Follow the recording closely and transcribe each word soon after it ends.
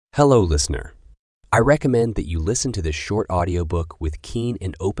Hello, listener. I recommend that you listen to this short audiobook with keen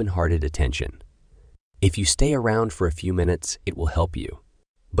and open-hearted attention. If you stay around for a few minutes, it will help you.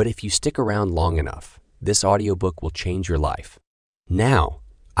 But if you stick around long enough, this audiobook will change your life. Now,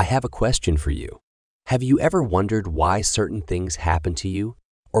 I have a question for you. Have you ever wondered why certain things happen to you,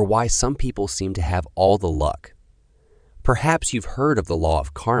 or why some people seem to have all the luck? Perhaps you've heard of the law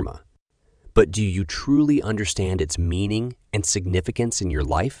of karma, but do you truly understand its meaning and significance in your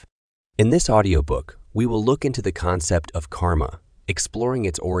life? In this audiobook, we will look into the concept of karma, exploring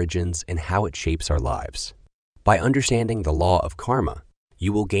its origins and how it shapes our lives. By understanding the law of karma,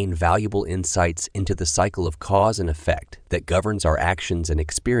 you will gain valuable insights into the cycle of cause and effect that governs our actions and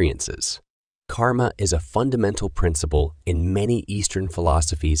experiences. Karma is a fundamental principle in many Eastern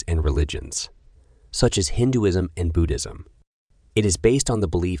philosophies and religions, such as Hinduism and Buddhism. It is based on the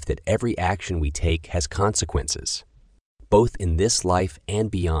belief that every action we take has consequences, both in this life and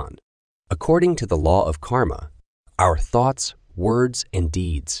beyond. According to the law of karma, our thoughts, words, and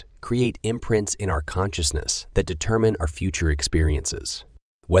deeds create imprints in our consciousness that determine our future experiences.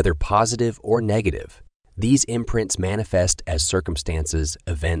 Whether positive or negative, these imprints manifest as circumstances,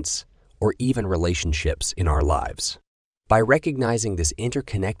 events, or even relationships in our lives. By recognizing this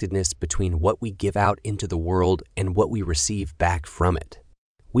interconnectedness between what we give out into the world and what we receive back from it,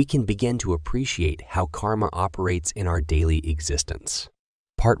 we can begin to appreciate how karma operates in our daily existence.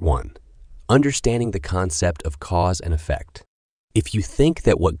 Part 1. Understanding the concept of cause and effect. If you think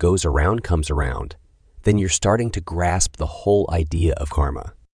that what goes around comes around, then you're starting to grasp the whole idea of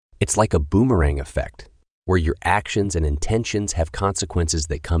karma. It's like a boomerang effect, where your actions and intentions have consequences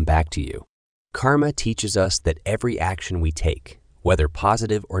that come back to you. Karma teaches us that every action we take, whether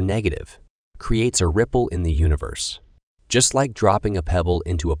positive or negative, creates a ripple in the universe. Just like dropping a pebble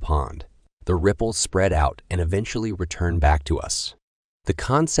into a pond, the ripples spread out and eventually return back to us. The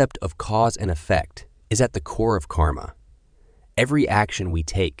concept of cause and effect is at the core of karma. Every action we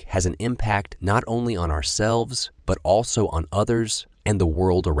take has an impact not only on ourselves, but also on others and the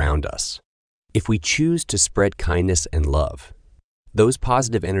world around us. If we choose to spread kindness and love, those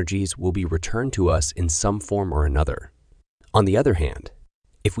positive energies will be returned to us in some form or another. On the other hand,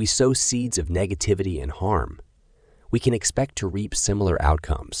 if we sow seeds of negativity and harm, we can expect to reap similar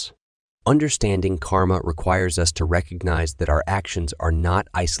outcomes. Understanding karma requires us to recognize that our actions are not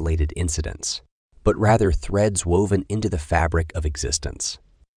isolated incidents, but rather threads woven into the fabric of existence.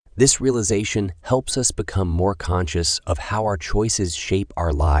 This realization helps us become more conscious of how our choices shape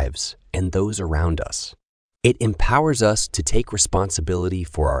our lives and those around us. It empowers us to take responsibility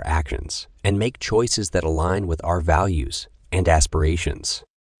for our actions and make choices that align with our values and aspirations.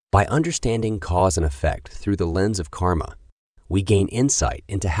 By understanding cause and effect through the lens of karma, we gain insight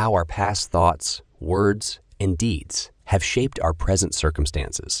into how our past thoughts, words, and deeds have shaped our present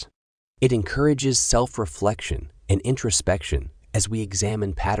circumstances. It encourages self-reflection and introspection as we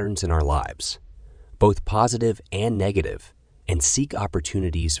examine patterns in our lives, both positive and negative, and seek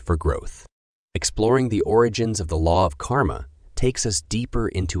opportunities for growth. Exploring the origins of the law of karma takes us deeper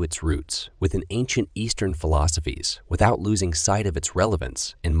into its roots within ancient Eastern philosophies without losing sight of its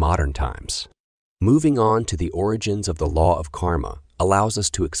relevance in modern times. Moving on to the origins of the law of karma allows us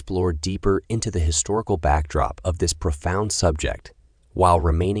to explore deeper into the historical backdrop of this profound subject while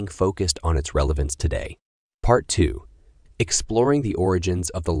remaining focused on its relevance today. Part 2. Exploring the origins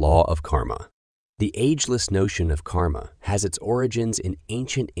of the law of karma. The ageless notion of karma has its origins in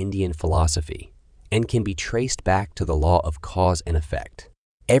ancient Indian philosophy and can be traced back to the law of cause and effect.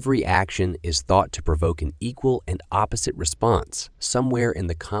 Every action is thought to provoke an equal and opposite response somewhere in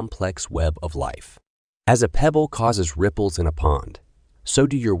the complex web of life. As a pebble causes ripples in a pond, so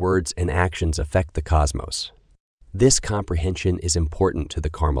do your words and actions affect the cosmos. This comprehension is important to the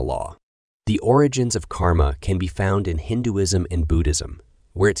karma law. The origins of karma can be found in Hinduism and Buddhism,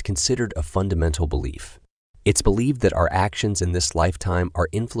 where it's considered a fundamental belief. It's believed that our actions in this lifetime are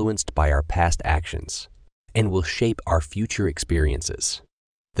influenced by our past actions and will shape our future experiences.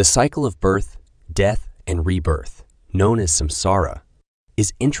 The cycle of birth, death, and rebirth, known as samsara,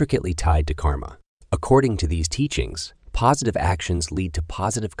 is intricately tied to karma. According to these teachings, positive actions lead to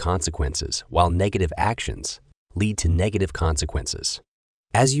positive consequences, while negative actions lead to negative consequences.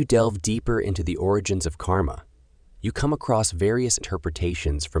 As you delve deeper into the origins of karma, you come across various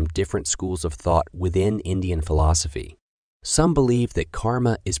interpretations from different schools of thought within Indian philosophy. Some believe that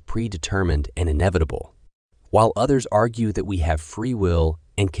karma is predetermined and inevitable, while others argue that we have free will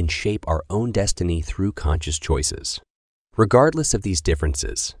and can shape our own destiny through conscious choices. Regardless of these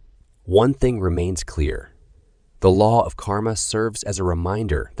differences, one thing remains clear. The law of karma serves as a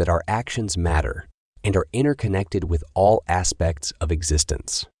reminder that our actions matter and are interconnected with all aspects of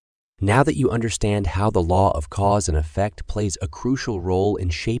existence. Now that you understand how the law of cause and effect plays a crucial role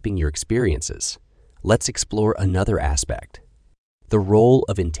in shaping your experiences, let's explore another aspect: the role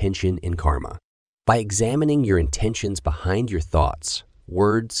of intention in karma. By examining your intentions behind your thoughts,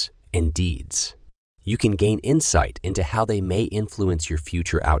 words, and deeds, you can gain insight into how they may influence your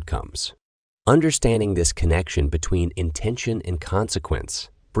future outcomes. Understanding this connection between intention and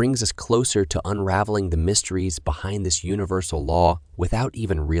consequence brings us closer to unraveling the mysteries behind this universal law without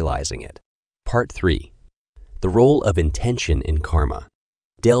even realizing it. Part 3. The role of intention in karma.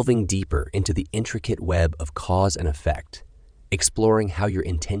 Delving deeper into the intricate web of cause and effect, exploring how your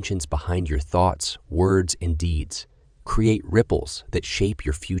intentions behind your thoughts, words, and deeds create ripples that shape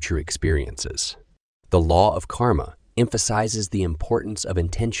your future experiences. The law of karma emphasizes the importance of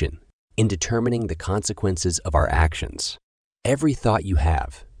intention in determining the consequences of our actions. Every thought you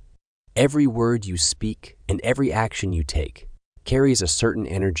have, every word you speak, and every action you take carries a certain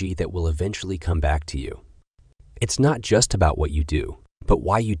energy that will eventually come back to you. It's not just about what you do, but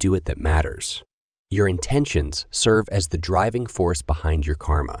why you do it that matters. Your intentions serve as the driving force behind your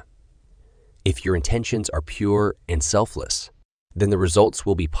karma. If your intentions are pure and selfless, then the results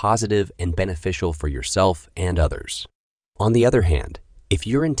will be positive and beneficial for yourself and others. On the other hand, if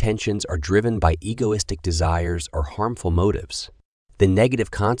your intentions are driven by egoistic desires or harmful motives, then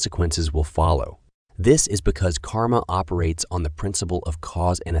negative consequences will follow. This is because karma operates on the principle of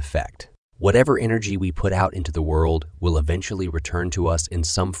cause and effect. Whatever energy we put out into the world will eventually return to us in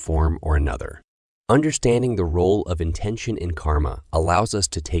some form or another. Understanding the role of intention in karma allows us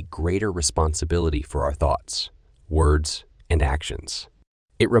to take greater responsibility for our thoughts, words, and actions.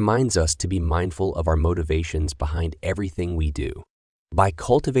 It reminds us to be mindful of our motivations behind everything we do. By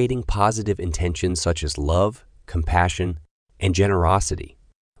cultivating positive intentions such as love, compassion, and generosity,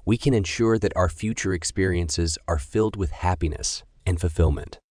 we can ensure that our future experiences are filled with happiness and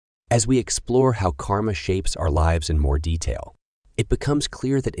fulfillment. As we explore how karma shapes our lives in more detail, it becomes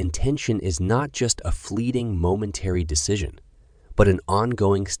clear that intention is not just a fleeting momentary decision, but an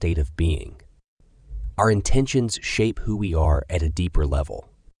ongoing state of being. Our intentions shape who we are at a deeper level.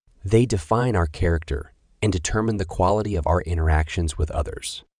 They define our character and determine the quality of our interactions with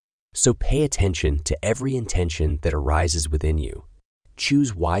others. So pay attention to every intention that arises within you.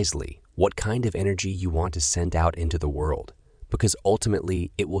 Choose wisely what kind of energy you want to send out into the world, because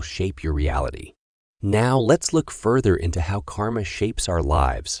ultimately it will shape your reality. Now let's look further into how karma shapes our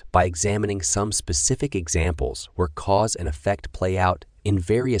lives by examining some specific examples where cause and effect play out in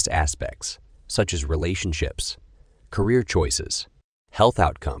various aspects, such as relationships, career choices, health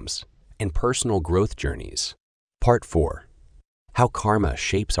outcomes, and personal growth journeys. Part 4. How karma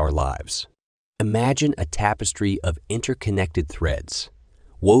shapes our lives. Imagine a tapestry of interconnected threads,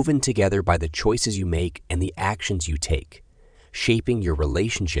 woven together by the choices you make and the actions you take, shaping your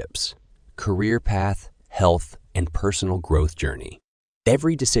relationships, career path, health, and personal growth journey.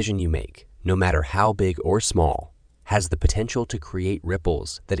 Every decision you make, no matter how big or small, has the potential to create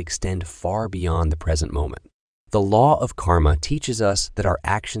ripples that extend far beyond the present moment. The law of karma teaches us that our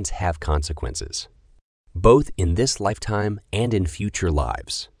actions have consequences, both in this lifetime and in future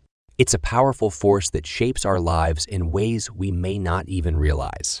lives. It's a powerful force that shapes our lives in ways we may not even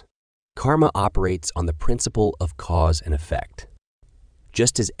realize. Karma operates on the principle of cause and effect.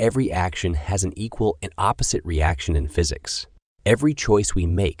 Just as every action has an equal and opposite reaction in physics, every choice we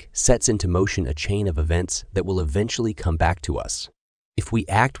make sets into motion a chain of events that will eventually come back to us. If we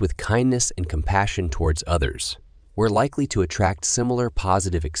act with kindness and compassion towards others, we're likely to attract similar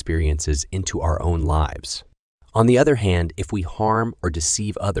positive experiences into our own lives. On the other hand, if we harm or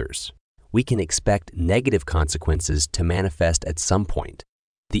deceive others, we can expect negative consequences to manifest at some point.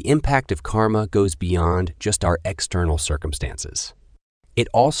 The impact of karma goes beyond just our external circumstances. It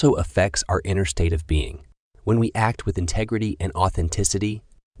also affects our inner state of being. When we act with integrity and authenticity,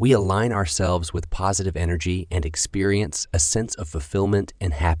 we align ourselves with positive energy and experience a sense of fulfillment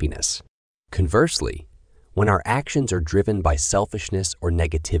and happiness. Conversely, when our actions are driven by selfishness or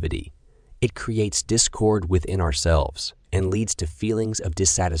negativity, it creates discord within ourselves and leads to feelings of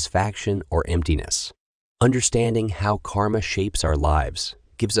dissatisfaction or emptiness. Understanding how karma shapes our lives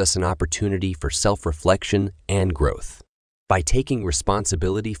gives us an opportunity for self-reflection and growth. By taking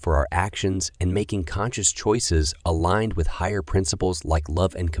responsibility for our actions and making conscious choices aligned with higher principles like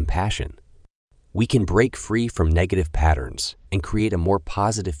love and compassion, we can break free from negative patterns and create a more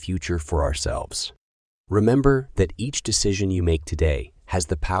positive future for ourselves. Remember that each decision you make today has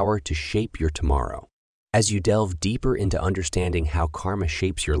the power to shape your tomorrow. As you delve deeper into understanding how karma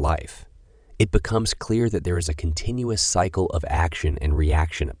shapes your life, it becomes clear that there is a continuous cycle of action and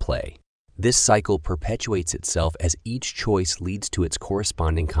reaction at play. This cycle perpetuates itself as each choice leads to its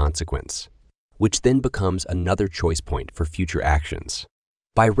corresponding consequence, which then becomes another choice point for future actions.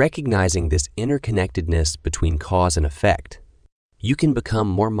 By recognizing this interconnectedness between cause and effect, you can become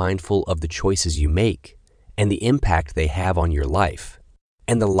more mindful of the choices you make and the impact they have on your life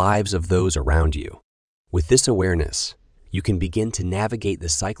and the lives of those around you. With this awareness, you can begin to navigate the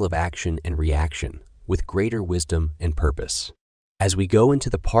cycle of action and reaction with greater wisdom and purpose. As we go into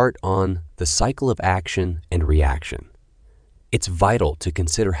the part on the cycle of action and reaction, it's vital to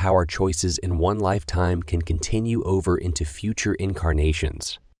consider how our choices in one lifetime can continue over into future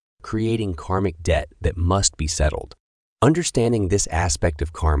incarnations, creating karmic debt that must be settled. Understanding this aspect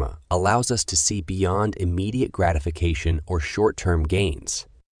of karma allows us to see beyond immediate gratification or short-term gains,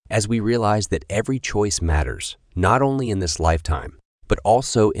 as we realize that every choice matters, not only in this lifetime, but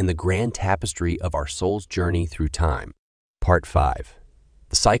also in the grand tapestry of our soul's journey through time. Part 5.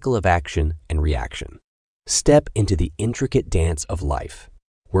 The Cycle of Action and Reaction. Step into the intricate dance of life,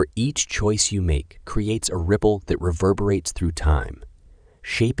 where each choice you make creates a ripple that reverberates through time,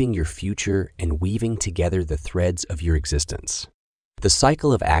 shaping your future and weaving together the threads of your existence. The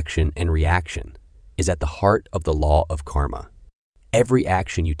cycle of action and reaction is at the heart of the law of karma. Every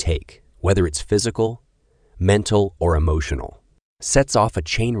action you take, whether it's physical, mental, or emotional, sets off a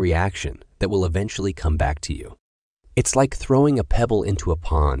chain reaction that will eventually come back to you. It's like throwing a pebble into a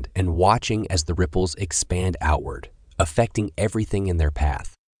pond and watching as the ripples expand outward, affecting everything in their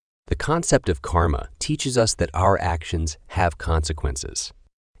path. The concept of karma teaches us that our actions have consequences.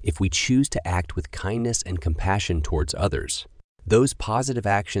 If we choose to act with kindness and compassion towards others, those positive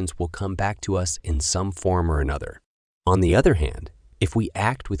actions will come back to us in some form or another. On the other hand, if we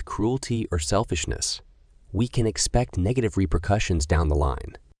act with cruelty or selfishness, we can expect negative repercussions down the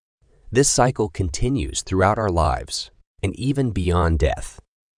line. This cycle continues throughout our lives and even beyond death.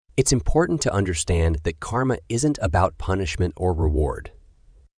 It's important to understand that karma isn't about punishment or reward.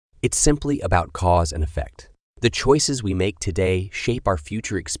 It's simply about cause and effect. The choices we make today shape our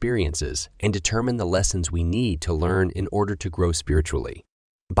future experiences and determine the lessons we need to learn in order to grow spiritually.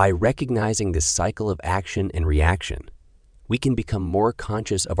 By recognizing this cycle of action and reaction, we can become more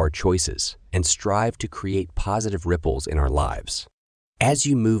conscious of our choices and strive to create positive ripples in our lives. As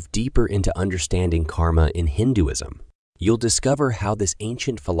you move deeper into understanding karma in Hinduism, you'll discover how this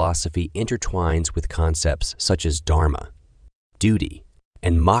ancient philosophy intertwines with concepts such as dharma, duty,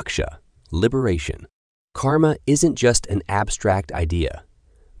 and moksha, liberation. Karma isn't just an abstract idea,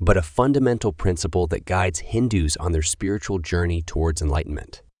 but a fundamental principle that guides Hindus on their spiritual journey towards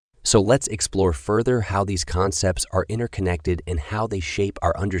enlightenment. So let's explore further how these concepts are interconnected and how they shape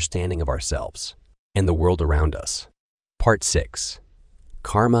our understanding of ourselves and the world around us. Part 6.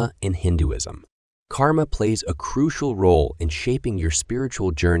 Karma in Hinduism. Karma plays a crucial role in shaping your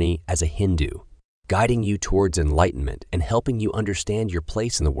spiritual journey as a Hindu, guiding you towards enlightenment and helping you understand your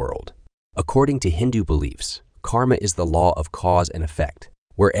place in the world. According to Hindu beliefs, karma is the law of cause and effect,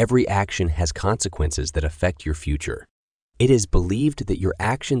 where every action has consequences that affect your future. It is believed that your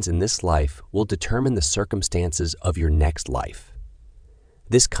actions in this life will determine the circumstances of your next life.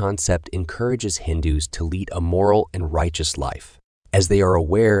 This concept encourages Hindus to lead a moral and righteous life, as they are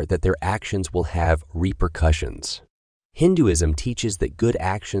aware that their actions will have repercussions. Hinduism teaches that good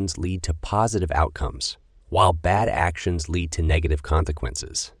actions lead to positive outcomes, while bad actions lead to negative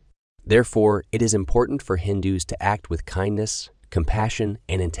consequences. Therefore, it is important for Hindus to act with kindness, compassion,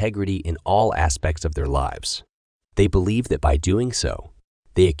 and integrity in all aspects of their lives. They believe that by doing so,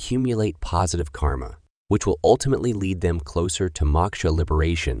 they accumulate positive karma, which will ultimately lead them closer to moksha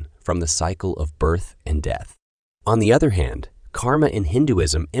liberation from the cycle of birth and death. On the other hand, karma in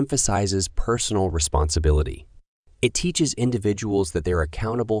Hinduism emphasizes personal responsibility. It teaches individuals that they're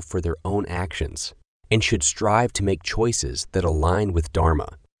accountable for their own actions and should strive to make choices that align with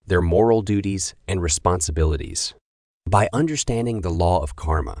dharma, their moral duties and responsibilities. By understanding the law of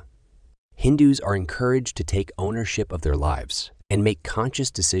karma, Hindus are encouraged to take ownership of their lives and make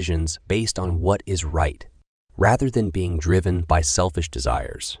conscious decisions based on what is right, rather than being driven by selfish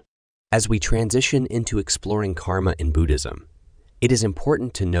desires. As we transition into exploring karma in Buddhism, it is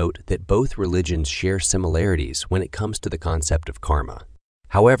important to note that both religions share similarities when it comes to the concept of karma.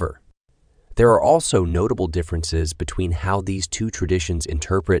 However, there are also notable differences between how these two traditions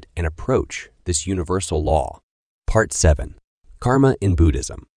interpret and approach this universal law. Part 7. Karma in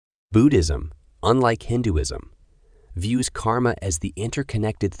Buddhism. Buddhism, unlike Hinduism, views karma as the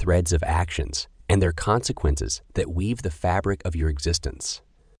interconnected threads of actions and their consequences that weave the fabric of your existence.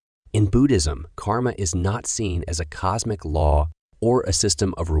 In Buddhism, karma is not seen as a cosmic law or a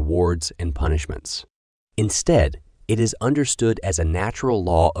system of rewards and punishments. Instead, It is understood as a natural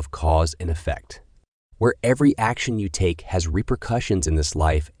law of cause and effect, where every action you take has repercussions in this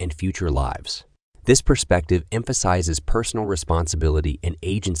life and future lives. This perspective emphasizes personal responsibility and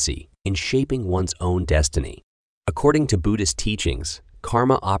agency in shaping one's own destiny. According to Buddhist teachings,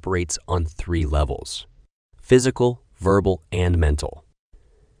 karma operates on 3 levels: physical, verbal, and mental.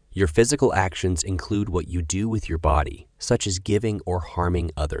 Your physical actions include what you do with your body, such as giving or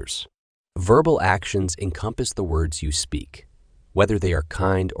harming others. Verbal actions encompass the words you speak, whether they are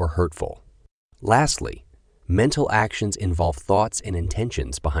kind or hurtful. Lastly, mental actions involve thoughts and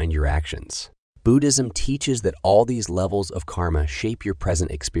intentions behind your actions. Buddhism teaches that all these levels of karma shape your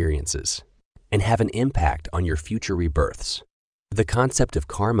present experiences and have an impact on your future rebirths. The concept of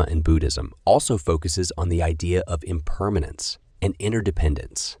karma in Buddhism also focuses on the idea of impermanence and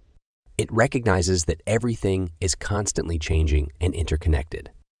interdependence. It recognizes that everything is constantly changing and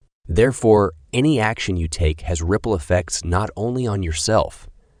interconnected. Therefore, any action you take has ripple effects not only on yourself,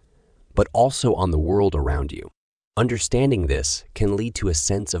 but also on the world around you. Understanding this can lead to a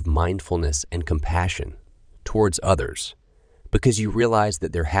sense of mindfulness and compassion towards others, because you realize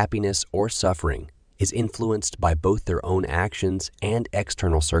that their happiness or suffering is influenced by both their own actions and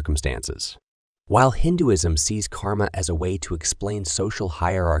external circumstances. While Hinduism sees karma as a way to explain social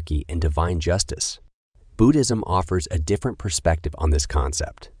hierarchy and divine justice, Buddhism offers a different perspective on this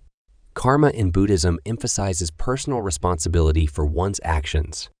concept. Karma in Buddhism emphasizes personal responsibility for one's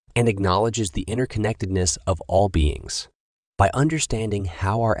actions and acknowledges the interconnectedness of all beings. By understanding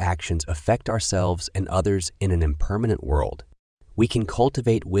how our actions affect ourselves and others in an impermanent world, we can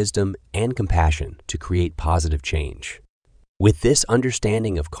cultivate wisdom and compassion to create positive change. With this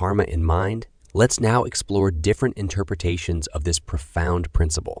understanding of karma in mind, let's now explore different interpretations of this profound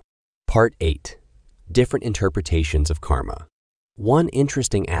principle. Part 8. Different interpretations of karma. One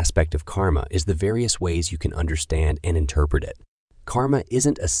interesting aspect of karma is the various ways you can understand and interpret it. Karma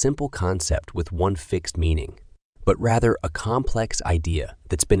isn't a simple concept with one fixed meaning, but rather a complex idea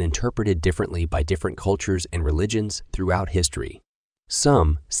that's been interpreted differently by different cultures and religions throughout history.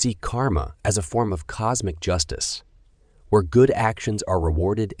 Some see karma as a form of cosmic justice, where good actions are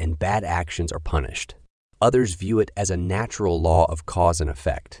rewarded and bad actions are punished. Others view it as a natural law of cause and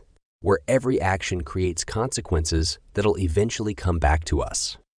effect, where every action creates consequences that'll eventually come back to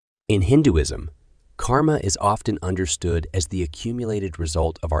us. In Hinduism, karma is often understood as the accumulated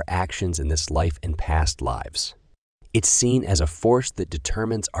result of our actions in this life and past lives. It's seen as a force that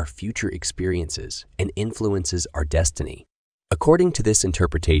determines our future experiences and influences our destiny. According to this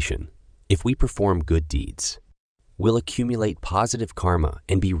interpretation, if we perform good deeds, we'll accumulate positive karma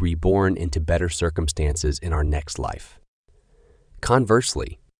and be reborn into better circumstances in our next life.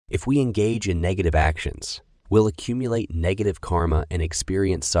 Conversely, if we engage in negative actions, we'll accumulate negative karma and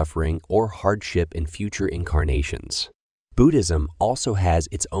experience suffering or hardship in future incarnations. Buddhism also has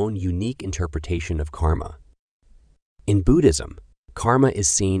its own unique interpretation of karma. In Buddhism, karma is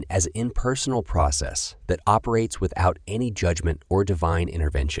seen as an impersonal process that operates without any judgment or divine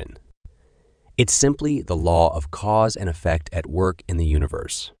intervention. It's simply the law of cause and effect at work in the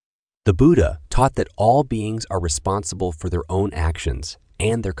universe. The Buddha taught that all beings are responsible for their own actions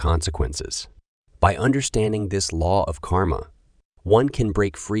and their consequences. By understanding this law of karma, one can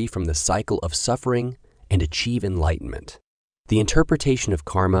break free from the cycle of suffering and achieve enlightenment. The interpretation of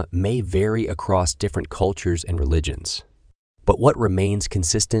karma may vary across different cultures and religions, but what remains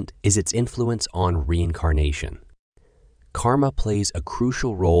consistent is its influence on reincarnation. Karma plays a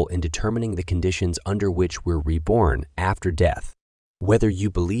crucial role in determining the conditions under which we're reborn after death. Whether you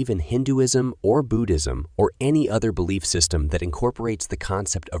believe in Hinduism or Buddhism or any other belief system that incorporates the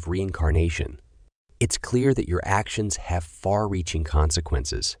concept of reincarnation, it's clear that your actions have far-reaching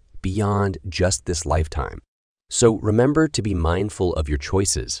consequences beyond just this lifetime. So remember to be mindful of your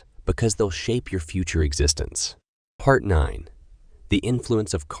choices because they'll shape your future existence. Part 9. The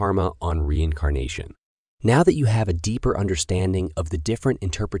influence of karma on reincarnation. Now that you have a deeper understanding of the different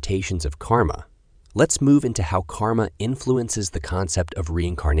interpretations of karma, let's move into how karma influences the concept of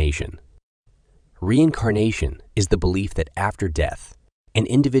reincarnation. Reincarnation is the belief that after death, an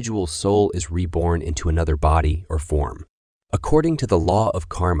individual's soul is reborn into another body or form. According to the law of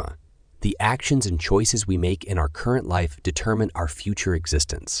karma, the actions and choices we make in our current life determine our future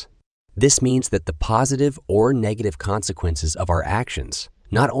existence. This means that the positive or negative consequences of our actions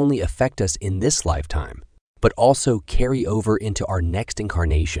not only affect us in this lifetime, but also carry over into our next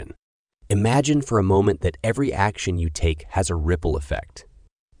incarnation. Imagine for a moment that every action you take has a ripple effect,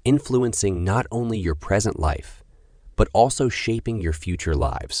 influencing not only your present life, but also shaping your future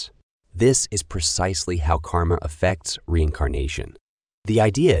lives. This is precisely how karma affects reincarnation. The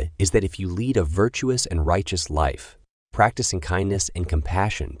idea is that if you lead a virtuous and righteous life, practicing kindness and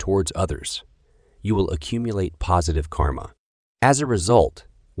compassion towards others, you will accumulate positive karma. As a result,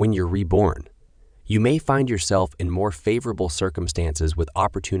 when you're reborn, you may find yourself in more favorable circumstances with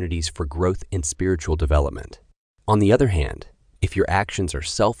opportunities for growth and spiritual development. On the other hand, if your actions are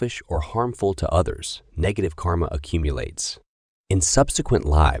selfish or harmful to others, negative karma accumulates. In subsequent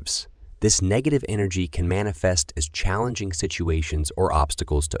lives, this negative energy can manifest as challenging situations or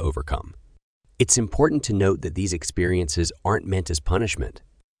obstacles to overcome. It's important to note that these experiences aren't meant as punishment,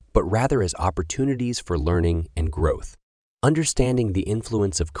 but rather as opportunities for learning and growth. Understanding the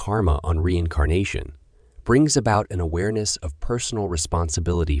influence of karma on reincarnation brings about an awareness of personal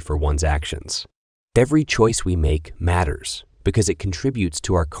responsibility for one's actions. Every choice we make matters because it contributes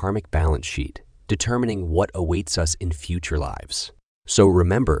to our karmic balance sheet, determining what awaits us in future lives. So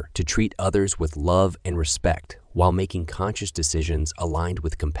remember to treat others with love and respect while making conscious decisions aligned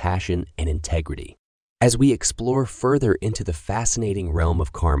with compassion and integrity. As we explore further into the fascinating realm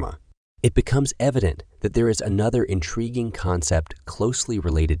of karma, it becomes evident that there is another intriguing concept closely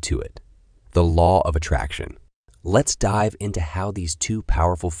related to it: the law of attraction. Let's dive into how these two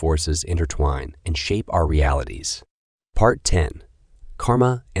powerful forces intertwine and shape our realities. Part 10.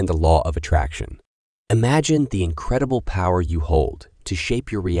 Karma and the Law of Attraction. Imagine the incredible power you hold to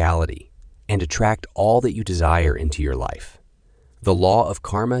shape your reality and attract all that you desire into your life. The law of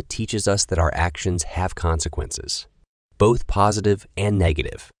karma teaches us that our actions have consequences, both positive and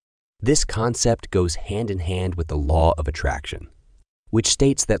negative. This concept goes hand in hand with the law of attraction, which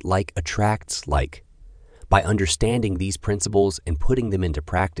states that like attracts like. By understanding these principles and putting them into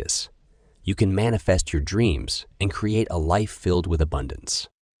practice, you can manifest your dreams and create a life filled with abundance.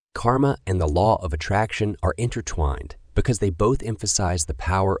 Karma and the law of attraction are intertwined because they both emphasize the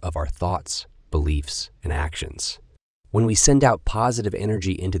power of our thoughts, beliefs, and actions. When we send out positive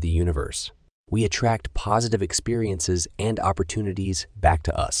energy into the universe, we attract positive experiences and opportunities back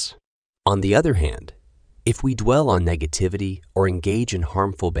to us. On the other hand, if we dwell on negativity or engage in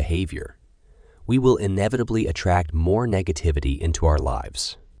harmful behavior, we will inevitably attract more negativity into our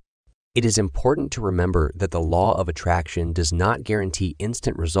lives. It is important to remember that the law of attraction does not guarantee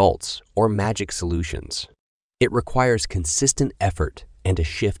instant results or magic solutions. It requires consistent effort and a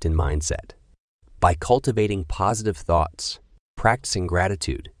shift in mindset. By cultivating positive thoughts, practicing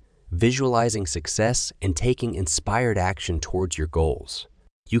gratitude, visualizing success, and taking inspired action towards your goals,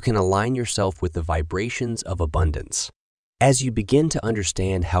 you can align yourself with the vibrations of abundance. As you begin to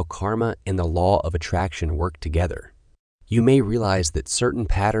understand how karma and the law of attraction work together, you may realize that certain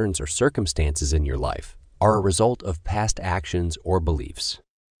patterns or circumstances in your life are a result of past actions or beliefs.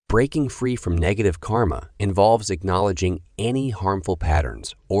 Breaking free from negative karma involves acknowledging any harmful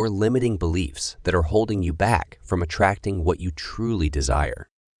patterns or limiting beliefs that are holding you back from attracting what you truly desire.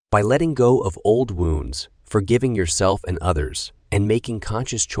 By letting go of old wounds, forgiving yourself and others, and making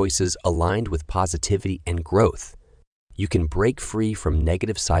conscious choices aligned with positivity and growth, you can break free from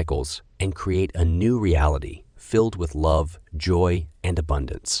negative cycles and create a new reality filled with love, joy, and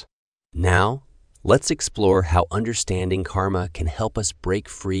abundance. Now, let's explore how understanding karma can help us break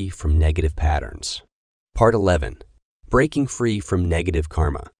free from negative patterns. Part 11. Breaking free from negative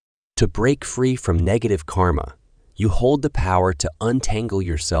karma. To break free from negative karma, you hold the power to untangle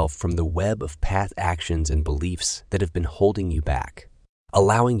yourself from the web of past actions and beliefs that have been holding you back,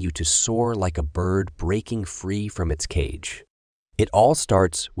 allowing you to soar like a bird breaking free from its cage. It all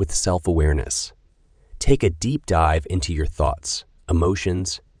starts with self-awareness. Take a deep dive into your thoughts,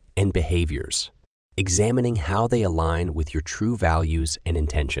 emotions, and behaviors, examining how they align with your true values and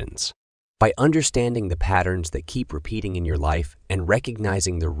intentions. By understanding the patterns that keep repeating in your life and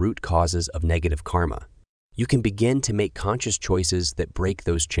recognizing the root causes of negative karma, you can begin to make conscious choices that break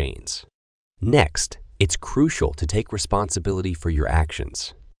those chains. Next, it's crucial to take responsibility for your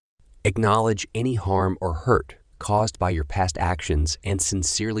actions. Acknowledge any harm or hurt caused by your past actions and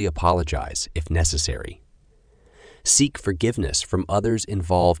sincerely apologize if necessary. Seek forgiveness from others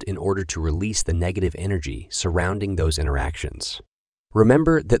involved in order to release the negative energy surrounding those interactions.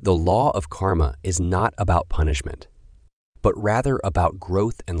 Remember that the law of karma is not about punishment, but rather about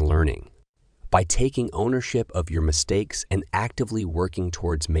growth and learning. By taking ownership of your mistakes and actively working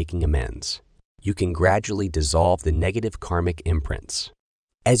towards making amends, you can gradually dissolve the negative karmic imprints.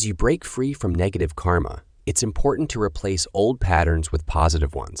 As you break free from negative karma, it's important to replace old patterns with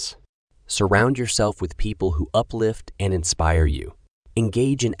positive ones. Surround yourself with people who uplift and inspire you.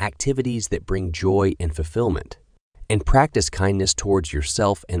 Engage in activities that bring joy and fulfillment, and practice kindness towards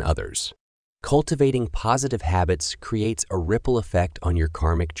yourself and others. Cultivating positive habits creates a ripple effect on your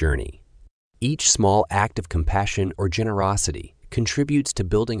karmic journey. Each small act of compassion or generosity contributes to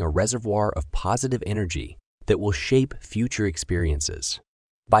building a reservoir of positive energy that will shape future experiences.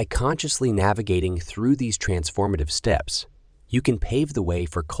 By consciously navigating through these transformative steps, you can pave the way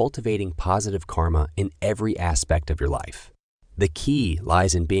for cultivating positive karma in every aspect of your life. The key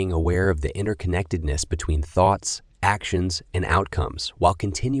lies in being aware of the interconnectedness between thoughts, actions, and outcomes while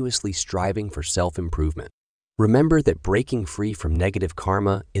continuously striving for self-improvement. Remember that breaking free from negative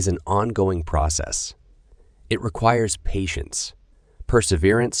karma is an ongoing process. It requires patience,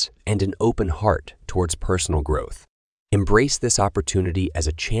 perseverance, and an open heart towards personal growth. Embrace this opportunity as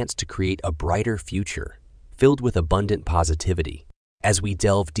a chance to create a brighter future, filled with abundant positivity, as we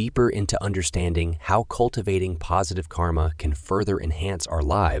delve deeper into understanding how cultivating positive karma can further enhance our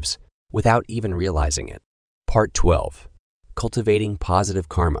lives without even realizing it. Part 12. Cultivating Positive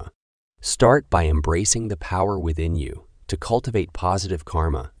Karma. Start by embracing the power within you to cultivate positive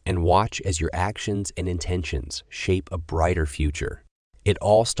karma and watch as your actions and intentions shape a brighter future. It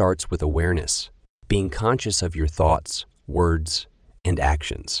all starts with awareness, being conscious of your thoughts, words, and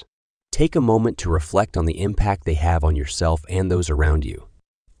actions. Take a moment to reflect on the impact they have on yourself and those around you.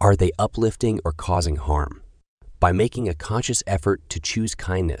 Are they uplifting or causing harm? By making a conscious effort to choose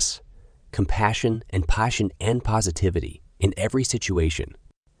kindness, compassion, and positivity in every situation,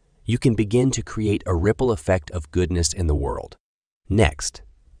 you can begin to create a ripple effect of goodness in the world. Next,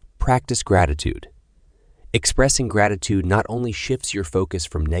 practice gratitude. Expressing gratitude not only shifts your focus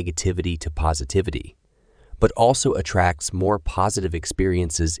from negativity to positivity, but also attracts more positive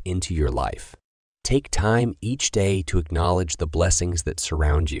experiences into your life. Take time each day to acknowledge the blessings that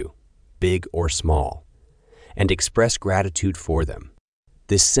surround you, big or small, and express gratitude for them.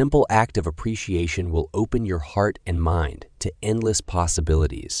 This simple act of appreciation will open your heart and mind to endless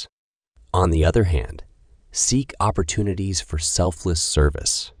possibilities. On the other hand, seek opportunities for selfless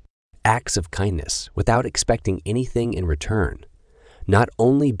service. Acts of kindness without expecting anything in return not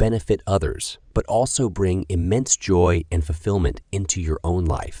only benefit others, but also bring immense joy and fulfillment into your own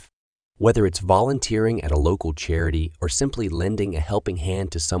life. Whether it's volunteering at a local charity or simply lending a helping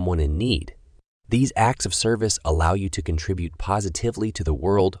hand to someone in need, these acts of service allow you to contribute positively to the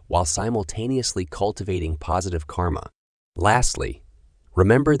world while simultaneously cultivating positive karma. Lastly,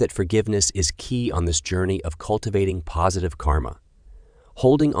 remember that forgiveness is key on this journey of cultivating positive karma.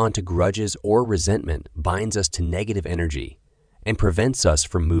 Holding on to grudges or resentment binds us to negative energy and prevents us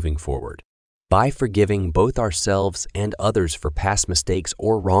from moving forward. By forgiving both ourselves and others for past mistakes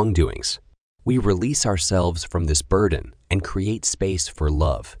or wrongdoings, we release ourselves from this burden and create space for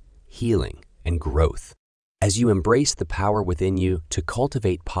love, healing, and growth. As you embrace the power within you to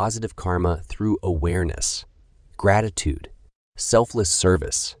cultivate positive karma through awareness, gratitude, selfless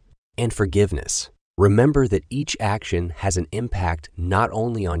service, and forgiveness, remember that each action has an impact not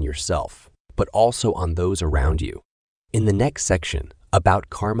only on yourself, but also on those around you. In the next section about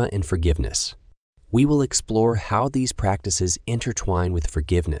karma and forgiveness, we will explore how these practices intertwine with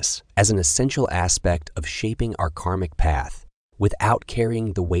forgiveness as an essential aspect of shaping our karmic path without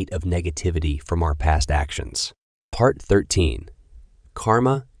carrying the weight of negativity from our past actions. Part 13.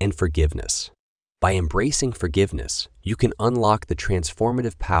 Karma and Forgiveness. By embracing forgiveness, you can unlock the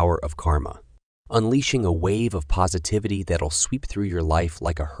transformative power of karma, unleashing a wave of positivity that'll sweep through your life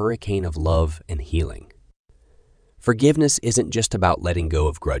like a hurricane of love and healing. Forgiveness isn't just about letting go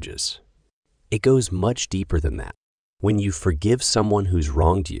of grudges. It goes much deeper than that. When you forgive someone who's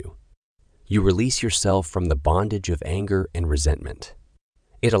wronged you, you release yourself from the bondage of anger and resentment.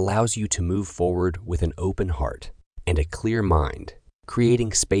 It allows you to move forward with an open heart and a clear mind,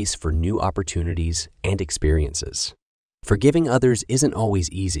 creating space for new opportunities and experiences. Forgiving others isn't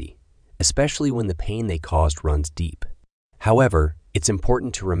always easy, especially when the pain they caused runs deep. However, it's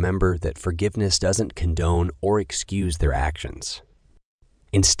important to remember that forgiveness doesn't condone or excuse their actions.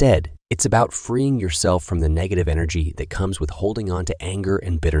 Instead, it's about freeing yourself from the negative energy that comes with holding on to anger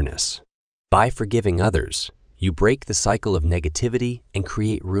and bitterness. By forgiving others, you break the cycle of negativity and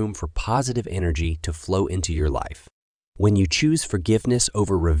create room for positive energy to flow into your life. When you choose forgiveness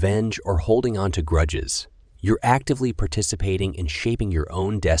over revenge or holding on to grudges, you're actively participating in shaping your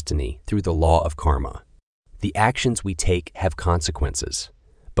own destiny through the law of karma. The actions we take have consequences,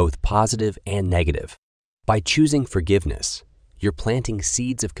 both positive and negative. By choosing forgiveness, you're planting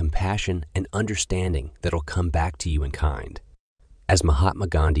seeds of compassion and understanding that'll come back to you in kind. As Mahatma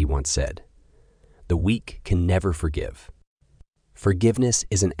Gandhi once said, "The weak can never forgive." Forgiveness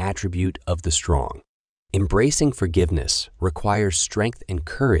is an attribute of the strong. Embracing forgiveness requires strength and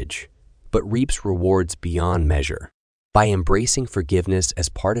courage, but reaps rewards beyond measure. By embracing forgiveness as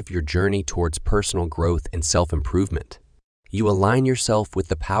part of your journey towards personal growth and self-improvement, you align yourself with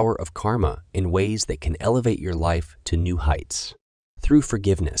the power of karma in ways that can elevate your life to new heights. Through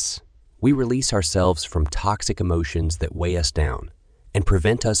forgiveness, We release ourselves from toxic emotions that weigh us down and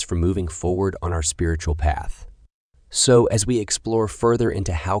prevent us from moving forward on our spiritual path. So, as we explore further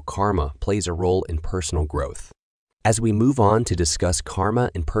into how karma plays a role in personal growth, as we move on to discuss karma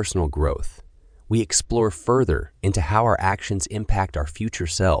and personal growth, we explore further into how our actions impact our future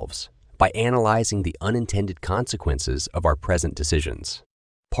selves by analyzing the unintended consequences of our present decisions.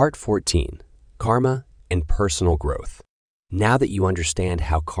 Part 14, Karma and Personal Growth. Now that you understand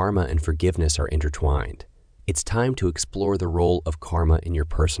how karma and forgiveness are intertwined, it's time to explore the role of karma in your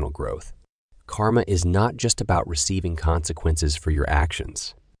personal growth. Karma is not just about receiving consequences for your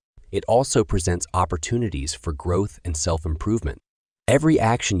actions. It also presents opportunities for growth and self-improvement. Every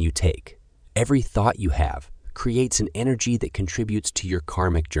action you take, every thought you have, creates an energy that contributes to your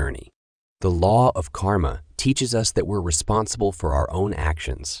karmic journey. The law of karma teaches us that we're responsible for our own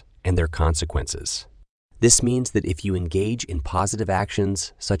actions and their consequences. This means that if you engage in positive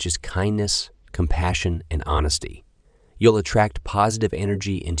actions such as kindness, compassion, and honesty, you'll attract positive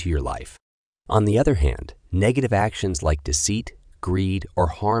energy into your life. On the other hand, negative actions like deceit, greed, or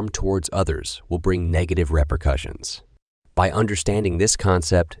harm towards others will bring negative repercussions. By understanding this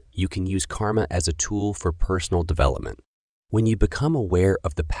concept, you can use karma as a tool for personal development. When you become aware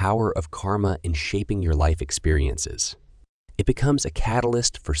of the power of karma in shaping your life experiences, it becomes a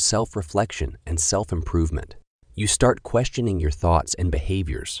catalyst for self-reflection and self-improvement. You start questioning your thoughts and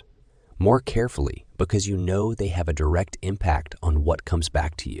behaviors more carefully because you know they have a direct impact on what comes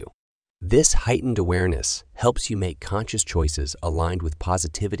back to you. This heightened awareness helps you make conscious choices aligned with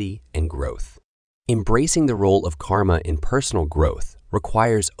positivity and growth. Embracing the role of karma in personal growth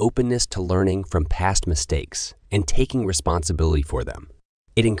requires openness to learning from past mistakes and taking responsibility for them.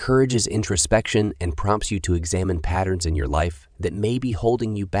 It encourages introspection and prompts you to examine patterns in your life that may be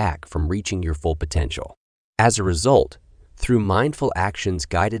holding you back from reaching your full potential. As a result, through mindful actions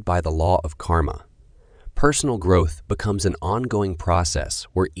guided by the law of karma, personal growth becomes an ongoing process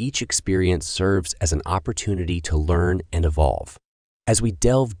where each experience serves as an opportunity to learn and evolve. As we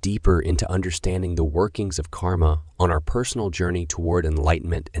delve deeper into understanding the workings of karma on our personal journey toward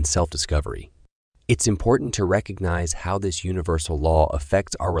enlightenment and self-discovery, it's important to recognize how this universal law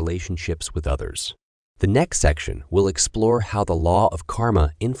affects our relationships with others. The next section will explore how the law of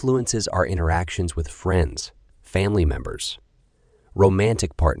karma influences our interactions with friends, family members,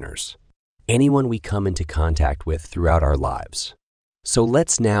 romantic partners, anyone we come into contact with throughout our lives. So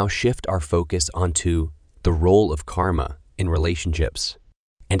let's now shift our focus onto the role of karma in relationships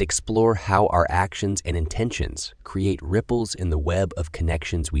and explore how our actions and intentions create ripples in the web of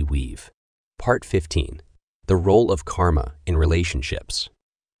connections we weave. Part 15, the role of karma in relationships.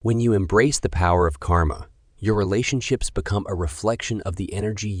 When you embrace the power of karma, your relationships become a reflection of the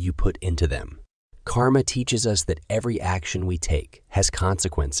energy you put into them. Karma teaches us that every action we take has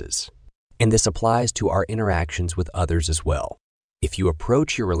consequences, and this applies to our interactions with others as well. If you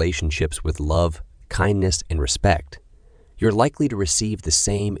approach your relationships with love, kindness, and respect, you're likely to receive the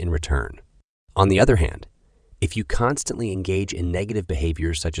same in return. On the other hand, if you constantly engage in negative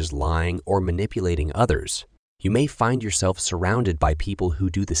behaviors such as lying or manipulating others, you may find yourself surrounded by people who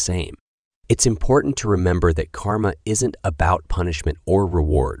do the same. It's important to remember that karma isn't about punishment or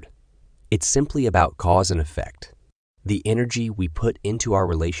reward. It's simply about cause and effect. The energy we put into our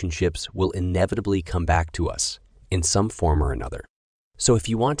relationships will inevitably come back to us in some form or another. So if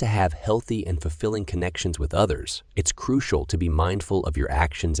you want to have healthy and fulfilling connections with others, it's crucial to be mindful of your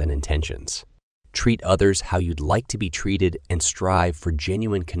actions and intentions. Treat others how you'd like to be treated and strive for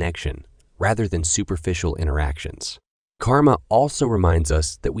genuine connection rather than superficial interactions. Karma also reminds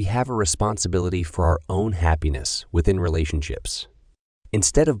us that we have a responsibility for our own happiness within relationships.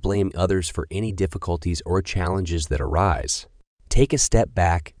 Instead of blaming others for any difficulties or challenges that arise, take a step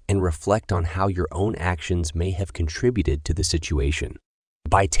back and reflect on how your own actions may have contributed to the situation.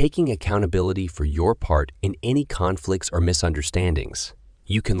 By taking accountability for your part in any conflicts or misunderstandings,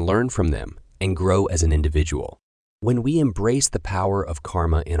 you can learn from them and grow as an individual. When we embrace the power of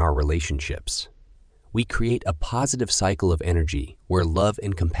karma in our relationships, we create a positive cycle of energy where love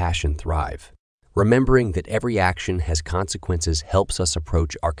and compassion thrive. Remembering that every action has consequences helps us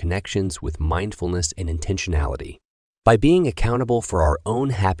approach our connections with mindfulness and intentionality. By being accountable for our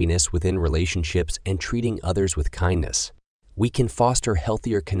own happiness within relationships and treating others with kindness, we can foster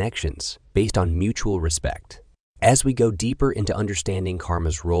healthier connections based on mutual respect. As we go deeper into understanding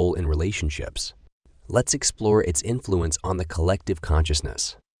karma's role in relationships, let's explore its influence on the collective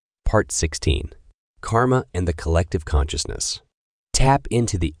consciousness. Part 16, Karma and the Collective Consciousness. Tap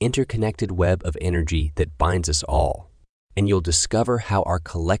into the interconnected web of energy that binds us all, and you'll discover how our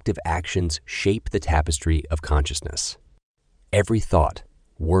collective actions shape the tapestry of consciousness. Every thought,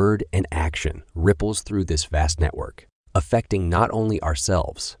 word, and action ripples through this vast network, affecting not only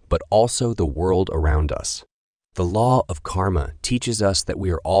ourselves, but also the world around us. The law of karma teaches us that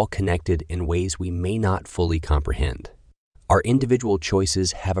we are all connected in ways we may not fully comprehend. Our individual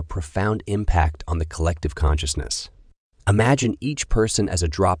choices have a profound impact on the collective consciousness. Imagine each person as a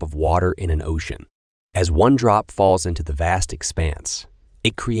drop of water in an ocean. As one drop falls into the vast expanse,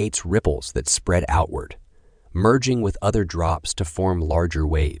 it creates ripples that spread outward, merging with other drops to form larger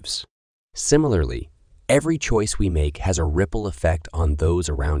waves. Similarly, every choice we make has a ripple effect on those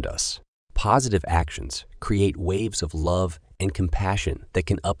around us. Positive actions create waves of love and compassion that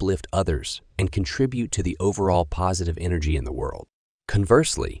can uplift others and contribute to the overall positive energy in the world.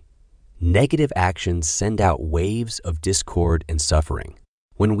 Conversely, negative actions send out waves of discord and suffering.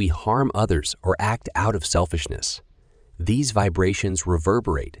 When we harm others or act out of selfishness, these vibrations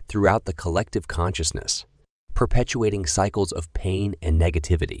reverberate throughout the collective consciousness, perpetuating cycles of pain and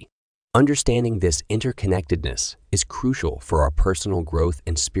negativity. Understanding this interconnectedness is crucial for our personal growth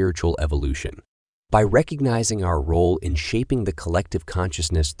and spiritual evolution. By recognizing our role in shaping the collective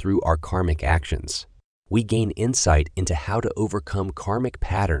consciousness through our karmic actions, we gain insight into how to overcome karmic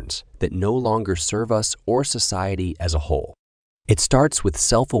patterns that no longer serve us or society as a whole. It starts with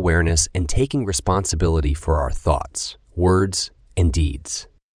self-awareness and taking responsibility for our thoughts, words, and deeds.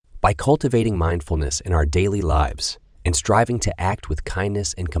 By cultivating mindfulness in our daily lives and striving to act with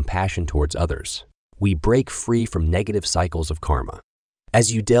kindness and compassion towards others, we break free from negative cycles of karma.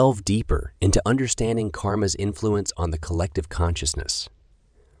 As you delve deeper into understanding karma's influence on the collective consciousness,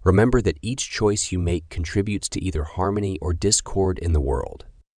 remember that each choice you make contributes to either harmony or discord in the world.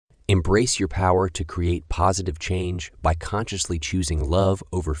 Embrace your power to create positive change by consciously choosing love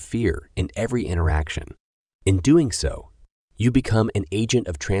over fear in every interaction. In doing so, you become an agent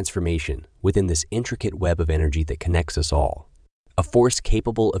of transformation within this intricate web of energy that connects us all, a force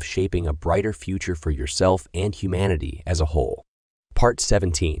capable of shaping a brighter future for yourself and humanity as a whole. Part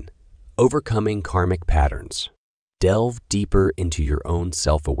 17. Overcoming Karmic Patterns. Delve deeper into your own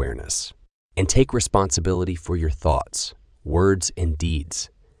self-awareness and take responsibility for your thoughts, words, and deeds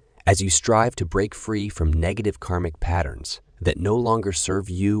as you strive to break free from negative karmic patterns that no longer serve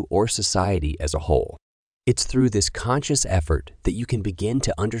you or society as a whole. It's through this conscious effort that you can begin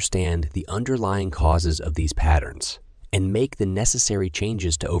to understand the underlying causes of these patterns and make the necessary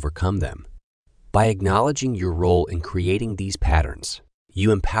changes to overcome them. By acknowledging your role in creating these patterns,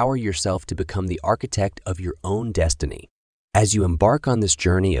 you empower yourself to become the architect of your own destiny. As you embark on this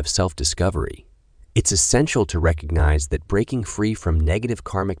journey of self-discovery, it's essential to recognize that breaking free from negative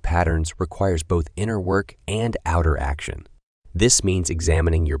karmic patterns requires both inner work and outer action. This means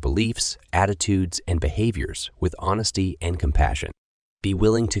examining your beliefs, attitudes, and behaviors with honesty and compassion. Be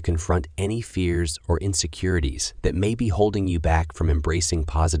willing to confront any fears or insecurities that may be holding you back from embracing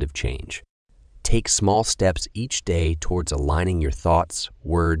positive change. Take small steps each day towards aligning your thoughts,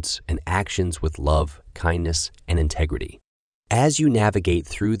 words, and actions with love, kindness, and integrity. As you navigate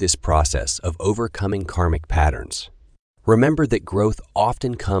through this process of overcoming karmic patterns, remember that growth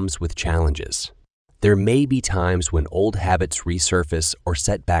often comes with challenges. There may be times when old habits resurface or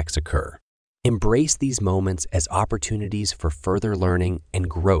setbacks occur. Embrace these moments as opportunities for further learning and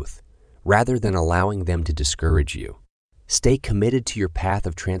growth rather than allowing them to discourage you. Stay committed to your path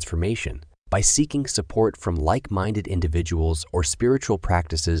of transformation by seeking support from like-minded individuals or spiritual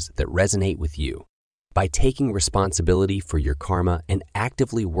practices that resonate with you. By taking responsibility for your karma and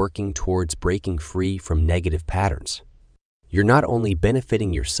actively working towards breaking free from negative patterns, you're not only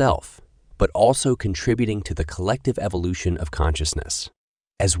benefiting yourself, but also contributing to the collective evolution of consciousness.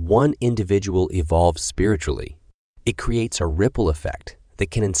 As one individual evolves spiritually, it creates a ripple effect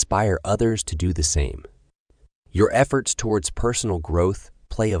that can inspire others to do the same. Your efforts towards personal growth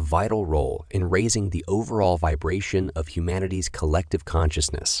play a vital role in raising the overall vibration of humanity's collective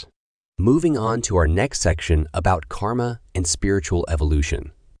consciousness. Moving on to our next section about karma and spiritual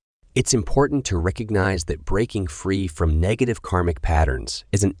evolution. It's important to recognize that breaking free from negative karmic patterns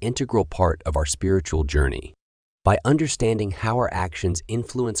is an integral part of our spiritual journey. By understanding how our actions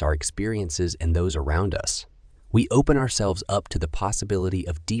influence our experiences and those around us, we open ourselves up to the possibility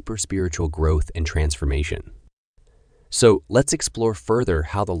of deeper spiritual growth and transformation. So let's explore further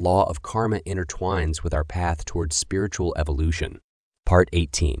how the law of karma intertwines with our path towards spiritual evolution. Part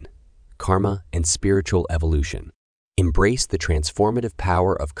 18. Karma and Spiritual Evolution. Embrace the transformative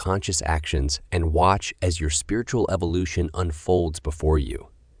power of conscious actions and watch as your spiritual evolution unfolds before you,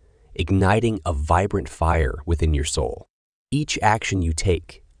 igniting a vibrant fire within your soul. Each action you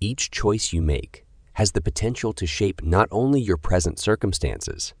take, each choice you make, has the potential to shape not only your present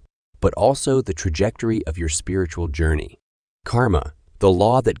circumstances, but also the trajectory of your spiritual journey. Karma, The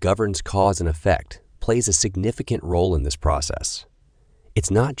law that governs cause and effect plays a significant role in this process. It's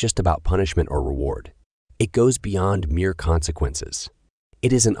not just about punishment or reward. It goes beyond mere consequences.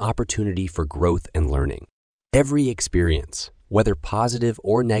 It is an opportunity for growth and learning. Every experience, whether positive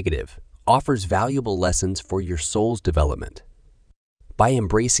or negative, offers valuable lessons for your soul's development. By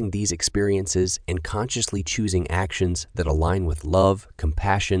embracing these experiences and consciously choosing actions that align with love,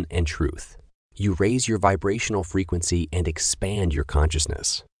 compassion, and truth, you raise your vibrational frequency and expand your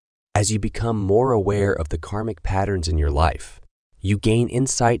consciousness. As you become more aware of the karmic patterns in your life, you gain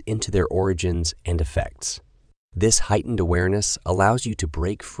insight into their origins and effects. This heightened awareness allows you to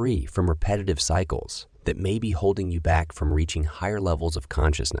break free from repetitive cycles that may be holding you back from reaching higher levels of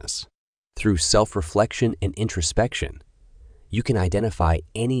consciousness. Through self-reflection and introspection, you can identify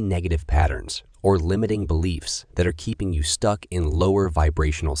any negative patterns or limiting beliefs that are keeping you stuck in lower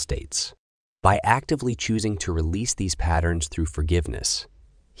vibrational states. By actively choosing to release these patterns through forgiveness,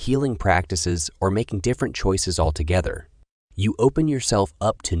 healing practices, or making different choices altogether, you open yourself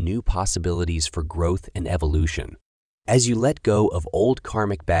up to new possibilities for growth and evolution. As you let go of old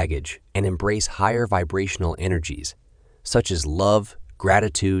karmic baggage and embrace higher vibrational energies, such as love,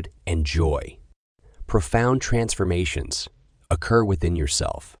 gratitude, and joy, profound transformations occur within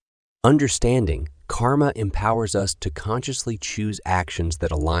yourself. Understanding karma empowers us to consciously choose actions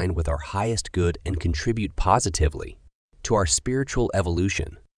that align with our highest good and contribute positively to our spiritual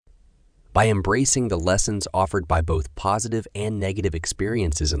evolution. By embracing the lessons offered by both positive and negative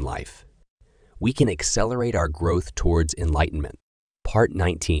experiences in life, we can accelerate our growth towards enlightenment. Part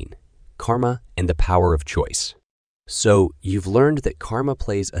 19. Karma and the Power of Choice. So, you've learned that karma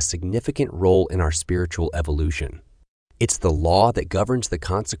plays a significant role in our spiritual evolution. It's the law that governs the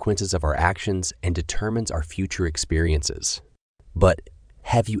consequences of our actions and determines our future experiences. But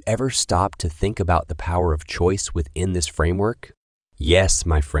have you ever stopped to think about the power of choice within this framework? Yes,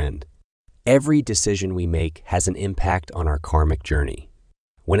 my friend. Every decision we make has an impact on our karmic journey.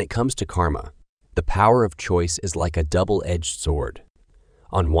 When it comes to karma, the power of choice is like a double-edged sword.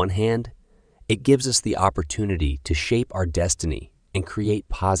 On one hand, it gives us the opportunity to shape our destiny and create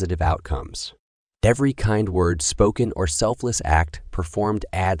positive outcomes. Every kind word spoken or selfless act performed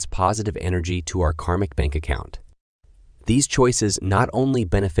adds positive energy to our karmic bank account. These choices not only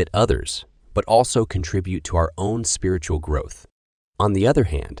benefit others, but also contribute to our own spiritual growth. On the other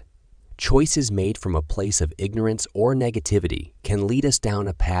hand, choices made from a place of ignorance or negativity can lead us down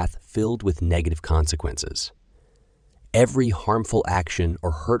a path filled with negative consequences. Every harmful action or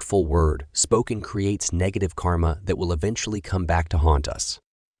hurtful word spoken creates negative karma that will eventually come back to haunt us.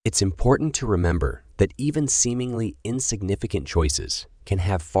 It's important to remember that even seemingly insignificant choices can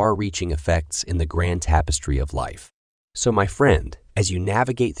have far-reaching effects in the grand tapestry of life. So, my friend, as you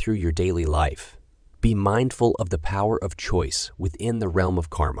navigate through your daily life, be mindful of the power of choice within the realm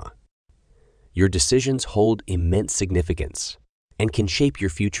of karma. Your decisions hold immense significance and can shape your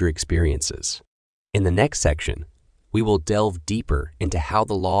future experiences. In the next section, we will delve deeper into how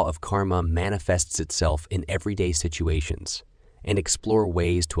the law of karma manifests itself in everyday situations and explore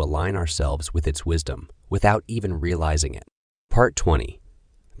ways to align ourselves with its wisdom without even realizing it. Part 20.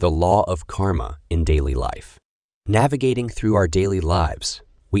 The Law of Karma in Daily Life. Navigating through our daily lives,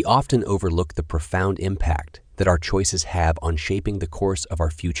 we often overlook the profound impact that our choices have on shaping the course of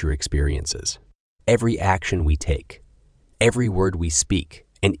our future experiences. Every action we take, every word we speak,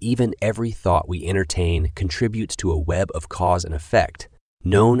 and even every thought we entertain contributes to a web of cause and effect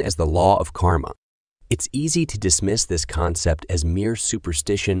known as the law of karma. It's easy to dismiss this concept as mere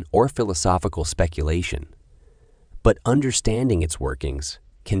superstition or philosophical speculation, but understanding its workings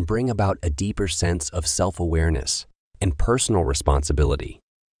can bring about a deeper sense of self-awareness and personal responsibility.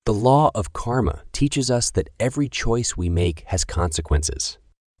 The law of karma teaches us that every choice we make has consequences,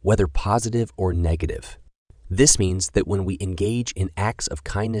 whether positive or negative. This means that when we engage in acts of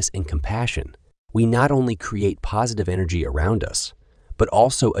kindness and compassion, we not only create positive energy around us, but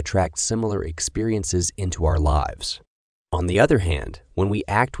also attract similar experiences into our lives. On the other hand, when we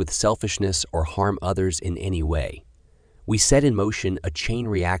act with selfishness or harm others in any way, we set in motion a chain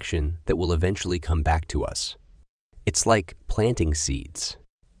reaction that will eventually come back to us. It's like planting seeds.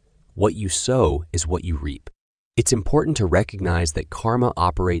 What you sow is what you reap. It's important to recognize that karma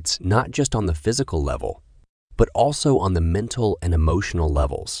operates not just on the physical level, but also on the mental and emotional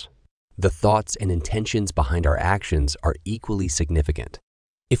levels. The thoughts and intentions behind our actions are equally significant.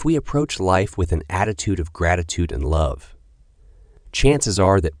 If we approach life with an attitude of gratitude and love, chances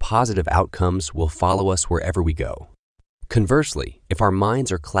are that positive outcomes will follow us wherever we go. Conversely, if our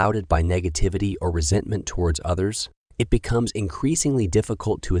minds are clouded by negativity or resentment towards others, it becomes increasingly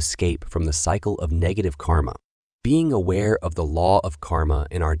difficult to escape from the cycle of negative karma. Being aware of the law of karma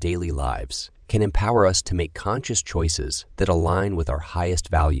in our daily lives can empower us to make conscious choices that align with our highest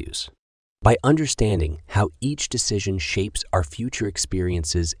values. By understanding how each decision shapes our future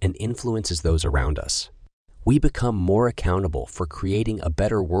experiences and influences those around us, we become more accountable for creating a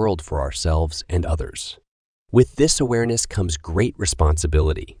better world for ourselves and others. With this awareness comes great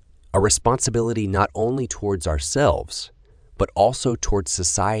responsibility, a responsibility not only towards ourselves, but also towards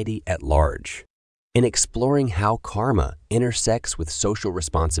society at large. In exploring how karma intersects with social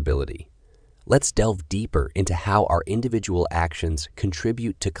responsibility, let's delve deeper into how our individual actions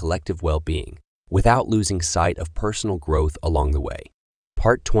contribute to collective well-being without losing sight of personal growth along the way.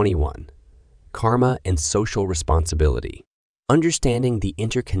 Part 21. Karma and Social Responsibility. Understanding the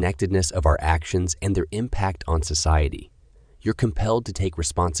interconnectedness of our actions and their impact on society, you're compelled to take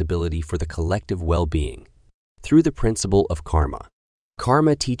responsibility for the collective well-being through the principle of karma.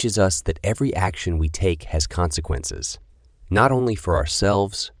 Karma teaches us that every action we take has consequences, not only for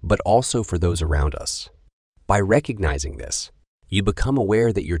ourselves, but also for those around us. By recognizing this, you become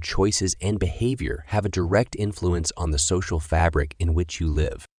aware that your choices and behavior have a direct influence on the social fabric in which you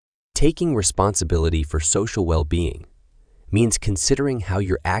live. Taking responsibility for social well-being means considering how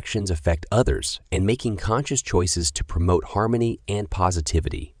your actions affect others and making conscious choices to promote harmony and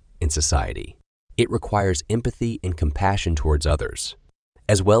positivity in society. It requires empathy and compassion towards others,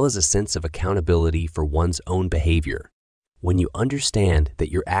 as well as a sense of accountability for one's own behavior. When you understand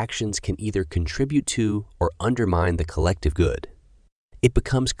that your actions can either contribute to or undermine the collective good, it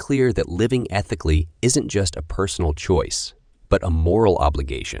becomes clear that living ethically isn't just a personal choice, but a moral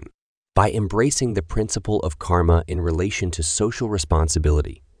obligation. By embracing the principle of karma in relation to social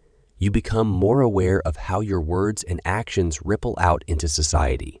responsibility, you become more aware of how your words and actions ripple out into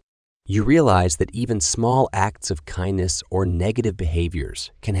society. You realize that even small acts of kindness or negative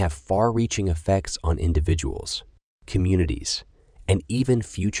behaviors can have far-reaching effects on individuals, communities, and even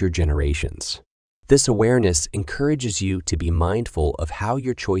future generations. This awareness encourages you to be mindful of how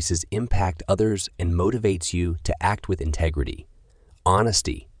your choices impact others and motivates you to act with integrity,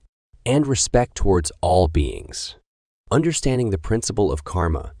 honesty, and respect towards all beings. Understanding the principle of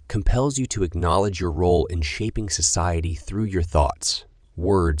karma compels you to acknowledge your role in shaping society through your thoughts,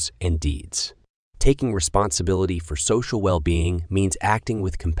 words, and deeds. Taking responsibility for social well-being means acting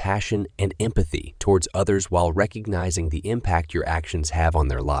with compassion and empathy towards others while recognizing the impact your actions have on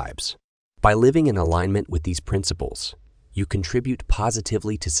their lives. By living in alignment with these principles, you contribute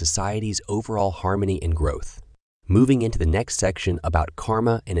positively to society's overall harmony and growth. Moving into the next section about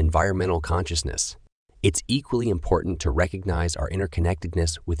karma and environmental consciousness, it's equally important to recognize our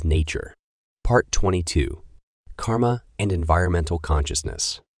interconnectedness with nature. Part 22. Karma and Environmental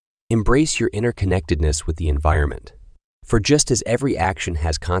Consciousness. Embrace your interconnectedness with the environment. For just as every action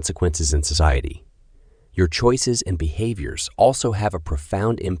has consequences in society, your choices and behaviors also have a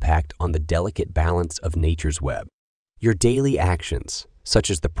profound impact on the delicate balance of nature's web. Your daily actions, such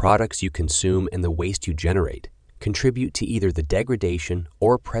as the products you consume and the waste you generate, contribute to either the degradation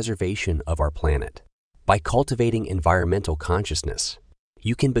or preservation of our planet. By cultivating environmental consciousness,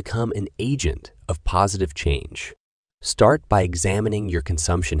 you can become an agent of positive change. Start by examining your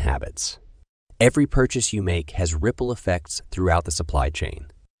consumption habits. Every purchase you make has ripple effects throughout the supply chain.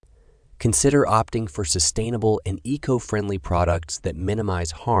 Consider opting for sustainable and eco-friendly products that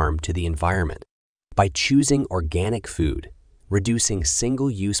minimize harm to the environment. By choosing organic food, reducing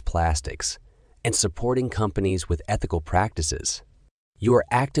single-use plastics, and supporting companies with ethical practices, you are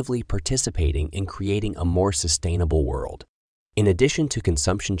actively participating in creating a more sustainable world. In addition to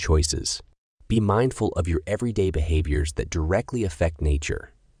consumption choices, be mindful of your everyday behaviors that directly affect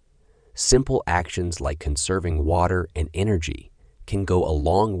nature. Simple actions like conserving water and energy can go a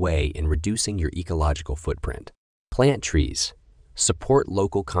long way in reducing your ecological footprint. Plant trees, support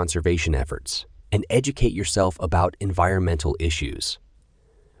local conservation efforts, and educate yourself about environmental issues.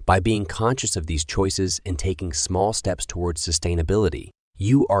 By being conscious of these choices and taking small steps towards sustainability,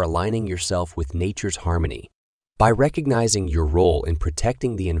 you are aligning yourself with nature's harmony. By recognizing your role in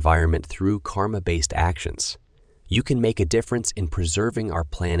protecting the environment through karma-based actions, you can make a difference in preserving our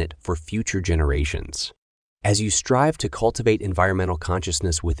planet for future generations. As you strive to cultivate environmental